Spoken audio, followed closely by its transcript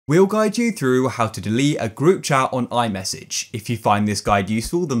We'll guide you through how to delete a group chat on iMessage. If you find this guide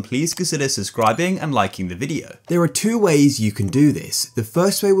useful, then please consider subscribing and liking the video. There are two ways you can do this. The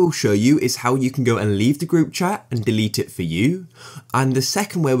first way we'll show you is how you can go and leave the group chat and delete it for you. And the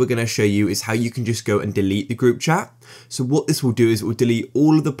second way we're going to show you is how you can just go and delete the group chat. So what this will do is it will delete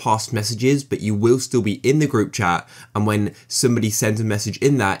all of the past messages, but you will still be in the group chat. And when somebody sends a message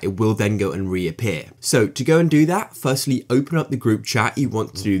in that, it will then go and reappear. So to go and do that, firstly, open up the group chat you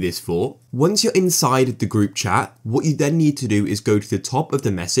want to do this for. Once you're inside of the group chat, what you then need to do is go to the top of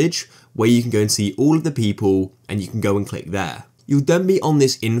the message where you can go and see all of the people and you can go and click there. You'll then be on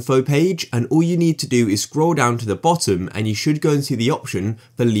this info page and all you need to do is scroll down to the bottom and you should go and see the option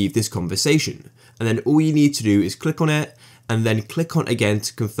for leave this conversation. And then all you need to do is click on it and then click on again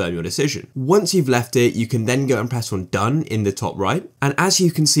to confirm your decision. Once you've left it, you can then go and press on done in the top right. And as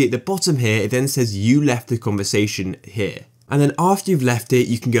you can see at the bottom here, it then says you left the conversation here. And then after you've left it,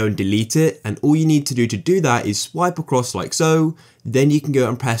 you can go and delete it. And all you need to do that is swipe across like so. Then you can go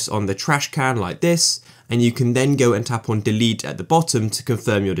and press on the trash can like this. And you can then go and tap on delete at the bottom to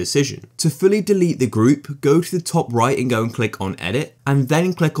confirm your decision. To fully delete the group, go to the top right and go and click on edit and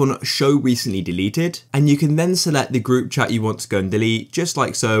then click on show recently deleted. And you can then select the group chat you want to go and delete just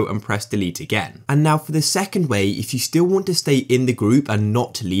like so and press delete again. And now for the second way, if you still want to stay in the group and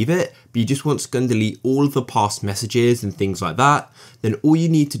not to leave it, but you just want to go and delete all of the past messages and things like that, then all you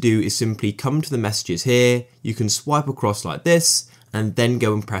need to do is simply come to the messages here. You can swipe across like this and then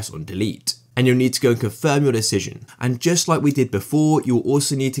go and press on delete. And you'll need to go and confirm your decision. And just like we did before, you'll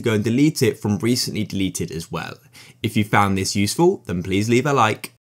also need to go and delete it from recently deleted as well. If you found this useful, then please leave a like.